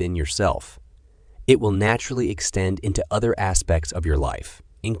consciousness within yourself, it will naturally extend into other aspects of your life,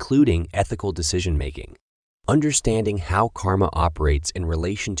 including ethical decision-making. Understanding how karma operates in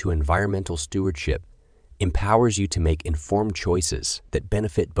relation to environmental stewardship empowers you to make informed choices that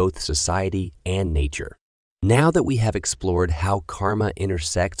benefit both society and nature. Now that we have explored how karma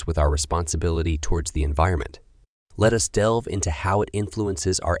intersects with our responsibility towards the environment, let us delve into how it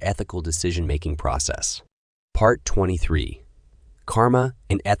influences our ethical decision-making process. Part 23. Karma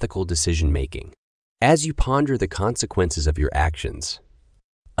and Ethical Decision-Making. As you ponder the consequences of your actions,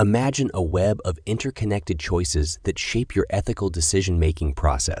 imagine a web of interconnected choices that shape your ethical decision-making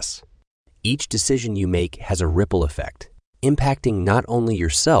process. Each decision you make has a ripple effect, impacting not only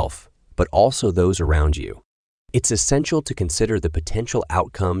yourself, but also those around you. It's essential to consider the potential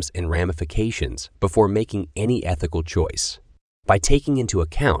outcomes and ramifications before making any ethical choice. By taking into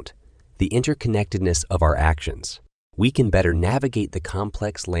account the interconnectedness of our actions, we can better navigate the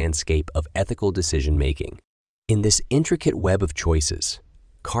complex landscape of ethical decision-making. In this intricate web of choices,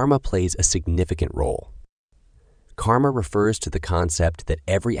 karma plays a significant role. Karma refers to the concept that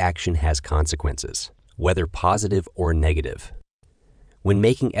every action has consequences, whether positive or negative. When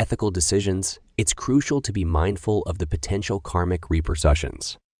making ethical decisions, it's crucial to be mindful of the potential karmic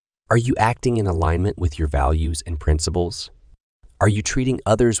repercussions. Are you acting in alignment with your values and principles? Are you treating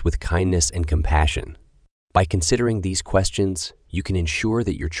others with kindness and compassion? By considering these questions, you can ensure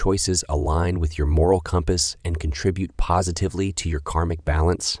that your choices align with your moral compass and contribute positively to your karmic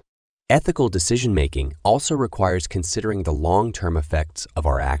balance. Ethical decision-making also requires considering the long-term effects of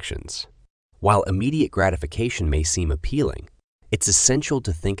our actions. While immediate gratification may seem appealing, it's essential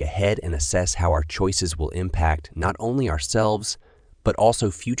to think ahead and assess how our choices will impact not only ourselves, but also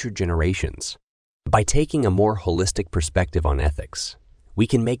future generations. By taking a more holistic perspective on ethics, we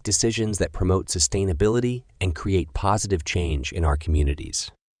can make decisions that promote sustainability and create positive change in our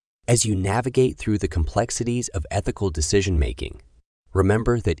communities. As you navigate through the complexities of ethical decision-making,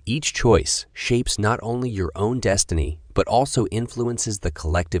 remember that each choice shapes not only your own destiny, but also influences the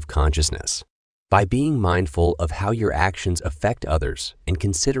collective consciousness. By being mindful of how your actions affect others and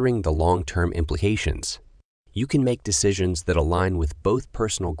considering the long-term implications, you can make decisions that align with both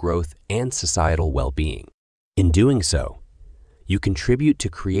personal growth and societal well-being. In doing so, you contribute to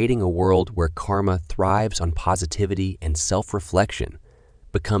creating a world where karma thrives on positivity and self-reflection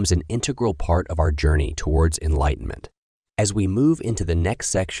becomes an integral part of our journey towards enlightenment. As we move into the next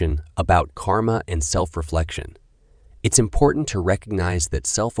section about karma and self-reflection, it's important to recognize that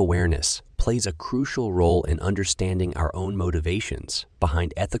self-awareness plays a crucial role in understanding our own motivations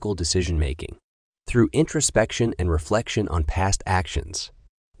behind ethical decision-making. Through introspection and reflection on past actions,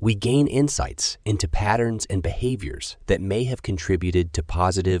 we gain insights into patterns and behaviors that may have contributed to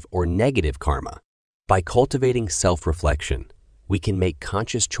positive or negative karma. By cultivating self-reflection, we can make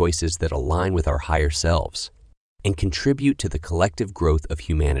conscious choices that align with our higher selves and contribute to the collective growth of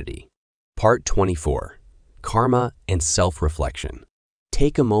humanity. Part 24. Karma and Self-Reflection.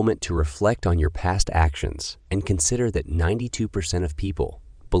 Take a moment to reflect on your past actions and consider that 92% of people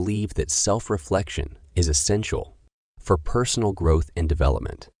believe that self-reflection is essential for personal growth and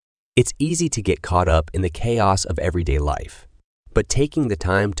development. It's easy to get caught up in the chaos of everyday life, but taking the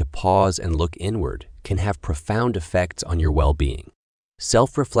time to pause and look inward can have profound effects on your well-being.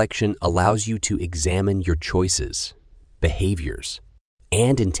 Self-reflection allows you to examine your choices, behaviors,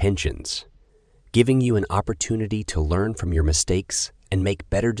 and intentions, giving you an opportunity to learn from your mistakes and make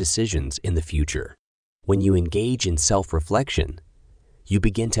better decisions in the future. When you engage in self-reflection, you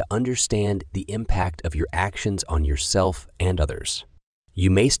begin to understand the impact of your actions on yourself and others. You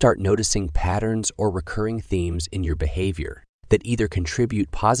may start noticing patterns or recurring themes in your behavior that either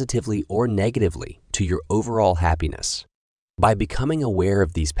contribute positively or negatively to your overall happiness. By becoming aware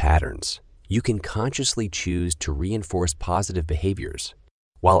of these patterns, you can consciously choose to reinforce positive behaviors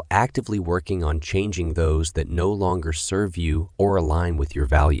while actively working on changing those that no longer serve you or align with your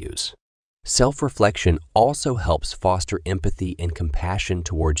values. Self-reflection also helps foster empathy and compassion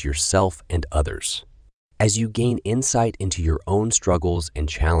towards yourself and others. As you gain insight into your own struggles and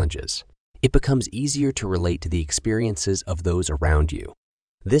challenges, it becomes easier to relate to the experiences of those around you.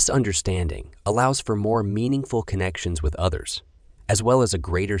 This understanding allows for more meaningful connections with others, as well as a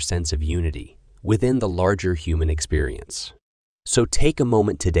greater sense of unity within the larger human experience. So take a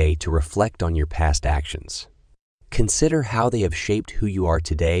moment today to reflect on your past actions. Consider how they have shaped who you are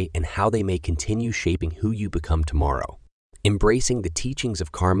today and how they may continue shaping who you become tomorrow. Embracing the teachings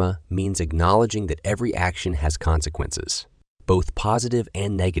of karma means acknowledging that every action has consequences, both positive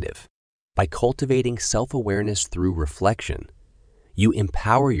and negative. By cultivating self-awareness through reflection, you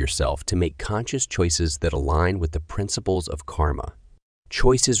empower yourself to make conscious choices that align with the principles of karma,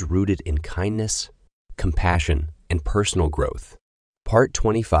 choices rooted in kindness, compassion, and personal growth. Part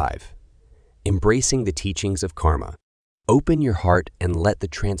 25. Embracing the teachings of karma. Open your heart and let the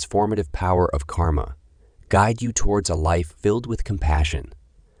transformative power of karma guide you towards a life filled with compassion,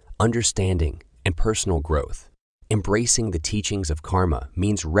 understanding, and personal growth. Embracing the teachings of karma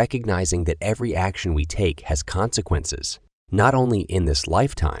means recognizing that every action we take has consequences, not only in this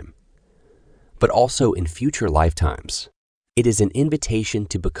lifetime, but also in future lifetimes. It is an invitation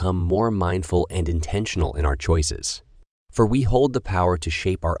to become more mindful and intentional in our choices, for we hold the power to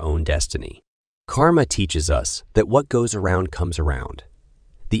shape our own destiny. Karma teaches us that what goes around comes around.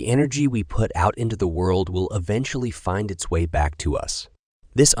 The energy we put out into the world will eventually find its way back to us.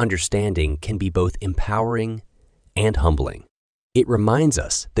 This understanding can be both empowering and humbling. It reminds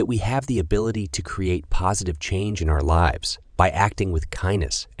us that we have the ability to create positive change in our lives by acting with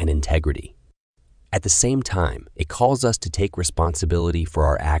kindness and integrity. At the same time, it calls us to take responsibility for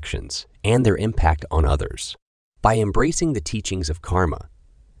our actions and their impact on others. By embracing the teachings of karma,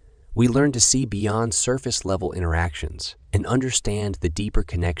 we learn to see beyond surface-level interactions and understand the deeper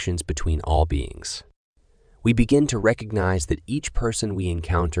connections between all beings. We begin to recognize that each person we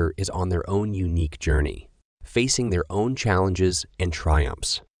encounter is on their own unique journey, facing their own challenges and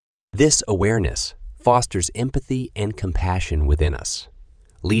triumphs. This awareness fosters empathy and compassion within us,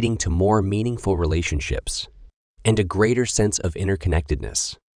 leading to more meaningful relationships and a greater sense of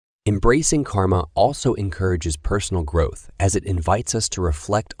interconnectedness. Embracing karma also encourages personal growth as it invites us to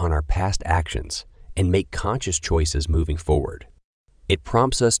reflect on our past actions and make conscious choices moving forward. It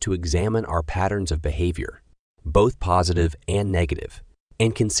prompts us to examine our patterns of behavior, both positive and negative,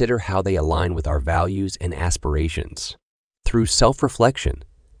 and consider how they align with our values and aspirations. Through self-reflection,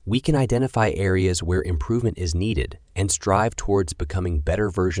 we can identify areas where improvement is needed and strive towards becoming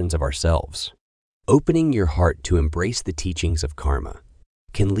better versions of ourselves. Opening your heart to embrace the teachings of karma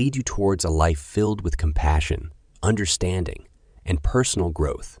can lead you towards a life filled with compassion, understanding, and personal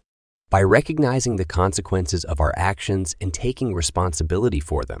growth. By recognizing the consequences of our actions and taking responsibility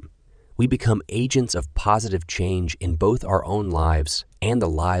for them, we become agents of positive change in both our own lives and the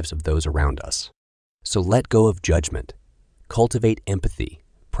lives of those around us. So let go of judgment, cultivate empathy,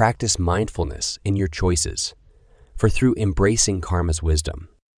 practice mindfulness in your choices, for through embracing karma's wisdom,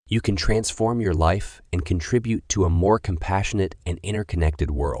 you can transform your life and contribute to a more compassionate and interconnected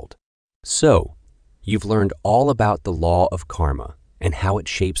world. So, you've learned all about the law of karma and how it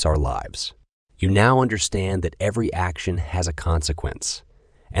shapes our lives. You now understand that every action has a consequence,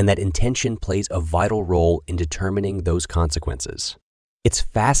 and that intention plays a vital role in determining those consequences. It's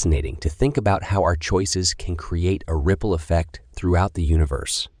fascinating to think about how our choices can create a ripple effect throughout the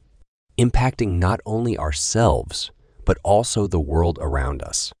universe, impacting not only ourselves, but also the world around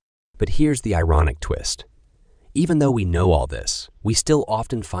us. But here's the ironic twist. Even though we know all this, we still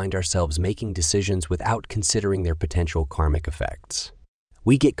often find ourselves making decisions without considering their potential karmic effects.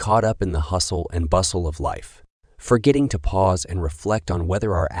 We get caught up in the hustle and bustle of life, forgetting to pause and reflect on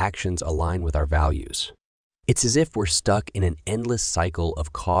whether our actions align with our values. It's as if we're stuck in an endless cycle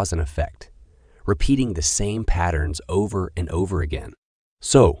of cause and effect, repeating the same patterns over and over again.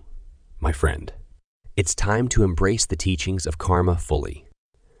 So, my friend, it's time to embrace the teachings of karma fully.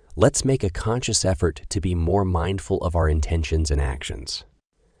 Let's make a conscious effort to be more mindful of our intentions and actions.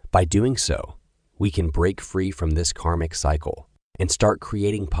 By doing so, we can break free from this karmic cycle and start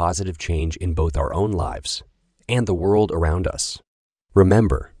creating positive change in both our own lives and the world around us.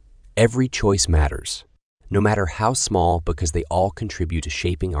 Remember, every choice matters, no matter how small, because they all contribute to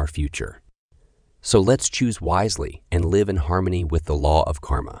shaping our future. So let's choose wisely and live in harmony with the law of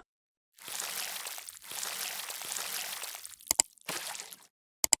karma.